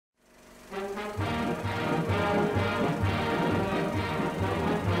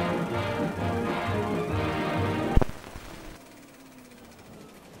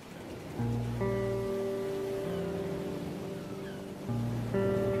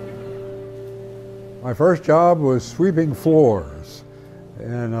My first job was sweeping floors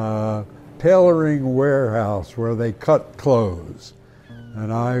in a tailoring warehouse where they cut clothes.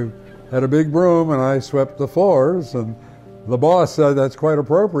 And I had a big broom and I swept the floors, and the boss said that's quite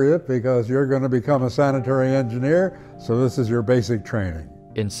appropriate because you're going to become a sanitary engineer, so this is your basic training.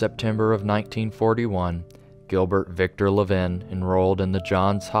 In September of 1941, Gilbert Victor Levin enrolled in the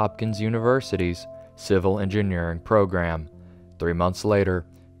Johns Hopkins University's Civil Engineering program. 3 months later,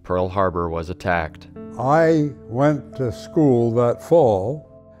 Pearl Harbor was attacked. I went to school that fall,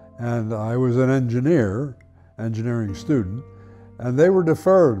 and I was an engineering student, and they were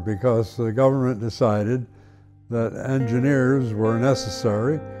deferred because the government decided that engineers were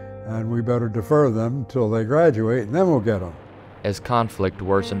necessary and we better defer them till they graduate and then we'll get them. As conflict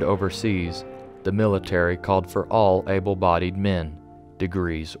worsened overseas, the military called for all able-bodied men,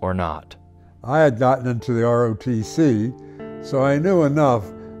 degrees or not. I had gotten into the ROTC, so I knew enough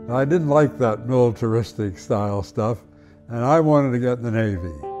that I didn't like that militaristic style stuff, and I wanted to get in the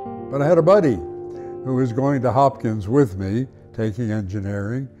Navy. But I had a buddy who was going to Hopkins with me, taking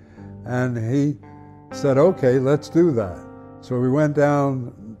engineering, and he said, okay, let's do that. So we went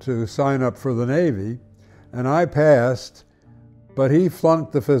down to sign up for the Navy, and I passed, but he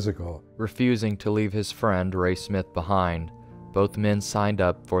flunked the physical. Refusing to leave his friend Ray Smith behind, both men signed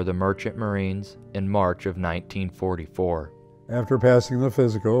up for the Merchant Marines in March of 1944. After passing the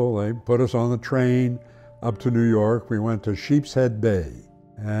physical, they put us on the train up to New York. We went to Sheepshead Bay,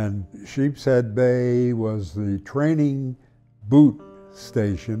 and Sheepshead Bay was the training boot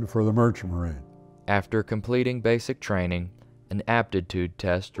station for the Merchant Marine. After completing basic training, an aptitude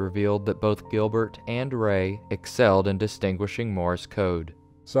test revealed that both Gilbert and Ray excelled in distinguishing Morse code.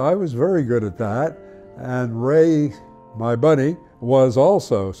 So I was very good at that, and Ray, my buddy, was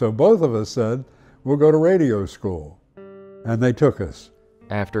also. So both of us said, we'll go to radio school, and they took us.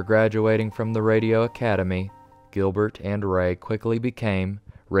 After graduating from the Radio Academy, Gilbert and Ray quickly became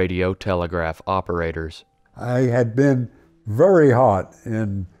radio telegraph operators. I had been very hot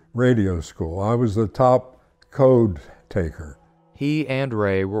in radio school. I was the top code taker. He and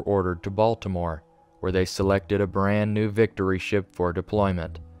Ray were ordered to Baltimore, where they selected a brand new Victory ship for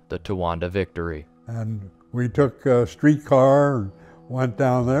deployment, the Towanda Victory. And we took a streetcar and went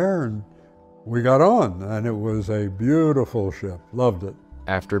down there, and we got on, and it was a beautiful ship. Loved it.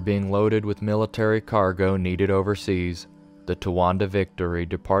 After being loaded with military cargo needed overseas, the Towanda Victory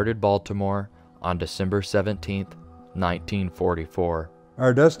departed Baltimore on December 17, 1944.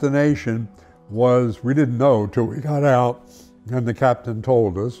 Our destination was, we didn't know till we got out, and the captain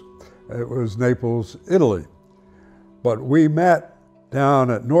told us, it was Naples, Italy. But we met down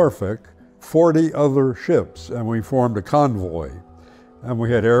at Norfolk 40 other ships, and we formed a convoy. And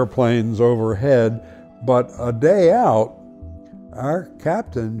we had airplanes overhead, but a day out, our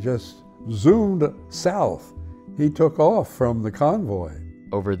captain just zoomed south. He took off from the convoy.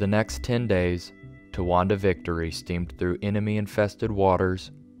 Over the next 10 days, Towanda Victory steamed through enemy-infested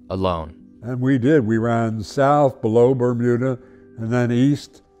waters alone. And we did. We ran south below Bermuda, and then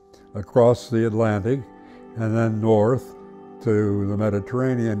east across the Atlantic, and then north to the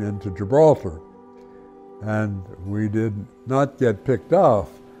Mediterranean into Gibraltar. And we did not get picked off,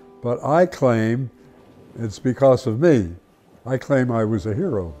 but I claim it's because of me. I claim I was a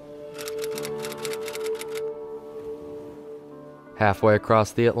hero. Halfway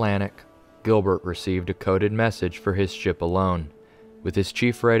across the Atlantic, Gilbert received a coded message for his ship alone. With his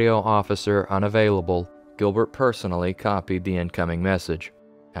chief radio officer unavailable, Gilbert personally copied the incoming message.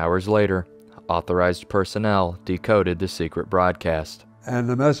 Hours later, authorized personnel decoded the secret broadcast. And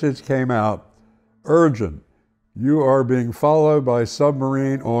the message came out, urgent, you are being followed by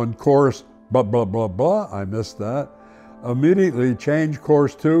submarine on course blah, blah, blah, blah. I missed that. Immediately change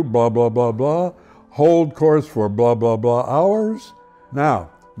course to blah, blah, blah, blah. Hold course for blah, blah, blah hours.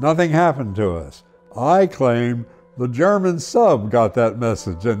 Now, nothing happened to us. I claim the German sub got that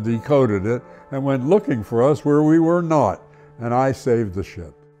message and decoded it and went looking for us where we were not, and I saved the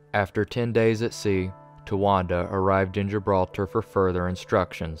ship. After 10 days at sea, Towanda arrived in Gibraltar for further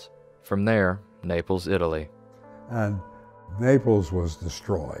instructions. From there, Naples, Italy. And Naples was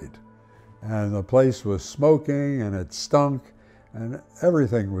destroyed. And the place was smoking, and it stunk, and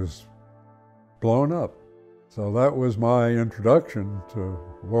everything was blown up. So that was my introduction to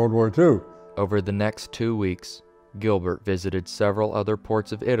World War II. Over the next 2 weeks, Gilbert visited several other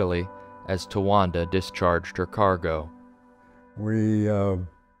ports of Italy as Towanda discharged her cargo. We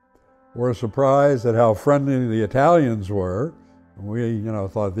were surprised at how friendly the Italians were. We,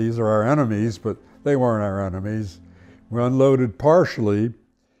 thought these are our enemies, but they weren't our enemies. We unloaded partially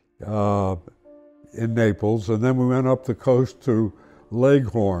in Naples, and then we went up the coast to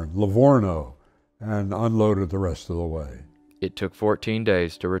Livorno, and unloaded the rest of the way. It took 14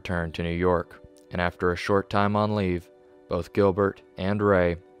 days to return to New York, and after a short time on leave, both Gilbert and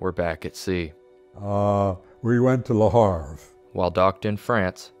Ray were back at sea. We went to Le Havre. While docked in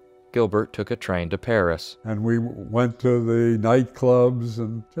France, Gilbert took a train to Paris. And we went to the nightclubs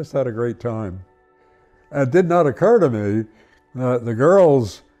and just had a great time. And it did not occur to me that the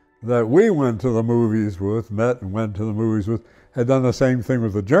girls that we went to the movies with, met and went to the movies with, had done the same thing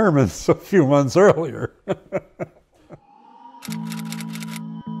with the Germans a few months earlier.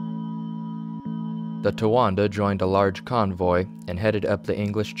 The Towanda joined a large convoy and headed up the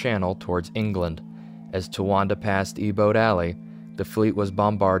English Channel towards England. As Towanda passed E-Boat Alley, the fleet was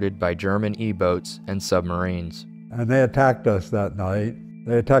bombarded by German E-boats and submarines. And they attacked us that night.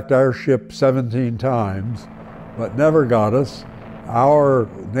 They attacked our ship 17 times, but never got us. Our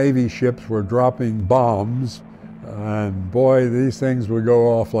Navy ships were dropping bombs, and boy, these things would go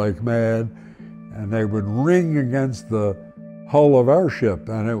off like mad, and they would ring against the hull of our ship,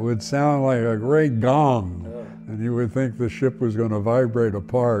 and it would sound like a great gong, and you would think the ship was going to vibrate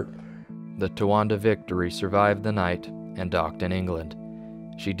apart. The Towanda Victory survived the night and docked in England.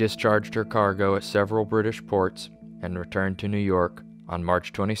 She discharged her cargo at several British ports and returned to New York on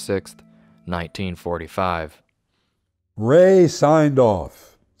March 26, 1945. Ray signed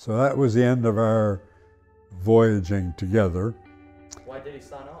off, so that was the end of our voyaging together. Why did he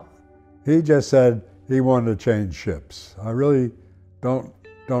sign off? He just said he wanted to change ships. I really don't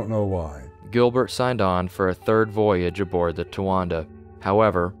know why. Gilbert signed on for a third voyage aboard the Towanda.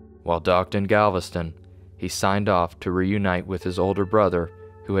 However, while docked in Galveston, he signed off to reunite with his older brother,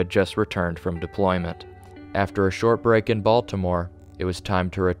 who had just returned from deployment. After a short break in Baltimore, it was time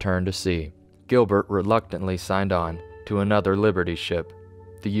to return to sea. Gilbert reluctantly signed on to another Liberty ship,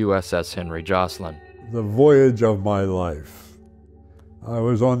 the USS Henry Jocelyn. The voyage of my life. I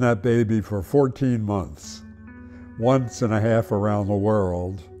was on that baby for 14 months, once and a half around the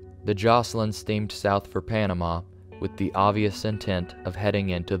world. The Jocelyn steamed south for Panama with the obvious intent of heading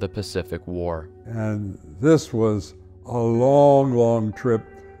into the Pacific War. And this was a long, long trip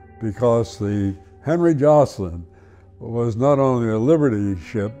because the Henry Jocelyn was not only a Liberty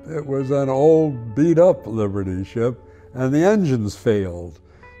ship, it was an old beat-up Liberty ship, and the engines failed,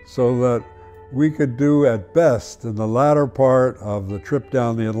 so that we could do at best in the latter part of the trip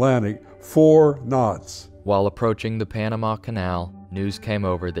down the Atlantic 4 knots. While approaching the Panama Canal, news came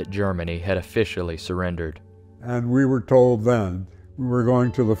over that Germany had officially surrendered. And we were told then we were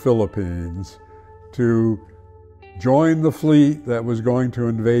going to the Philippines to join the fleet that was going to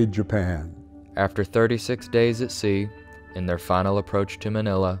invade Japan. After 36 days at sea, in their final approach to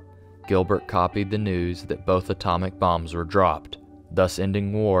Manila, Gilbert copied the news that both atomic bombs were dropped, thus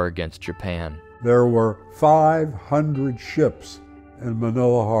ending war against Japan. There were 500 ships in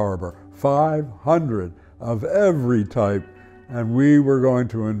Manila Harbor, 500 of every type, and we were going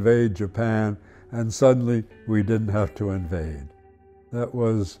to invade Japan, and suddenly we didn't have to invade. That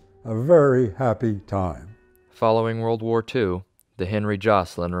was a very happy time. Following World War II, the Henry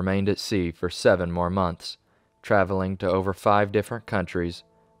Jocelyn remained at sea for 7 more months, traveling to over 5 different countries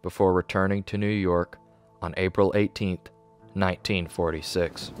before returning to New York on April 18,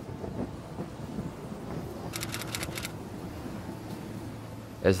 1946.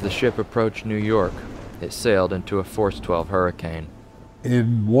 As the ship approached New York, it sailed into a Force 12 hurricane.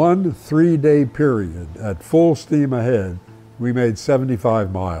 In one 3-day period, at full steam ahead, we made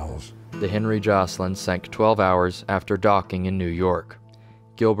 75 miles. The Henry Jocelyn sank 12 hours after docking in New York.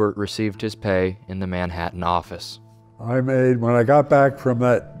 Gilbert received his pay in the Manhattan office. When I got back from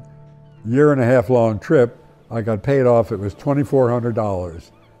that 1.5 year long trip, I got paid off, it was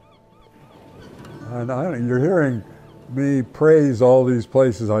 $2,400. And you're hearing me praise all these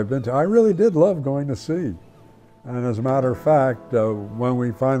places I've been to. I really did love going to sea. And as a matter of fact, when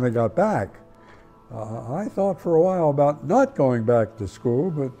we finally got back, I thought for a while about not going back to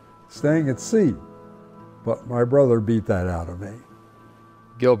school, but staying at sea. But my brother beat that out of me.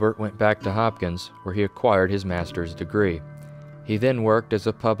 Gilbert went back to Hopkins, where he acquired his master's degree. He then worked as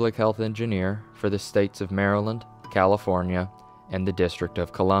a public health engineer for the states of Maryland, California, and the District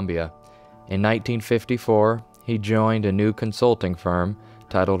of Columbia. In 1954, he joined a new consulting firm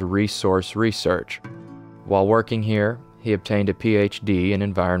titled Resource Research. While working here, he obtained a PhD in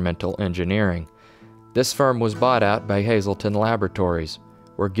environmental engineering. This firm was bought out by Hazleton Laboratories,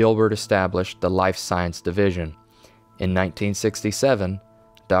 where Gilbert established the Life Science Division. In 1967,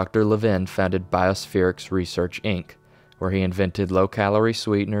 Dr. Levin founded Biospherics Research, Inc., where he invented low-calorie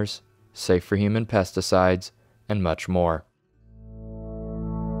sweeteners, safe for human pesticides, and much more.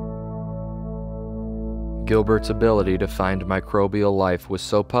 Gilbert's ability to find microbial life was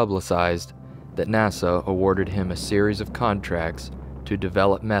so publicized that NASA awarded him a series of contracts to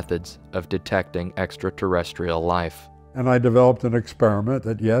develop methods of detecting extraterrestrial life. And I developed an experiment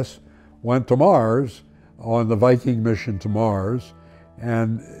that, yes, went to Mars on the Viking mission to Mars,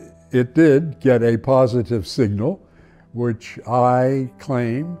 and it did get a positive signal, which I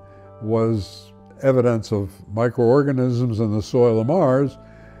claim was evidence of microorganisms in the soil of Mars.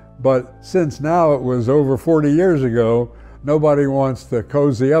 But since now it was over 40 years ago, nobody wants to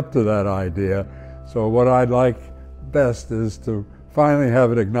cozy up to that idea. So what I'd like best is to finally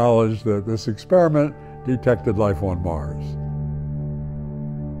have it acknowledged that this experiment detected life on Mars.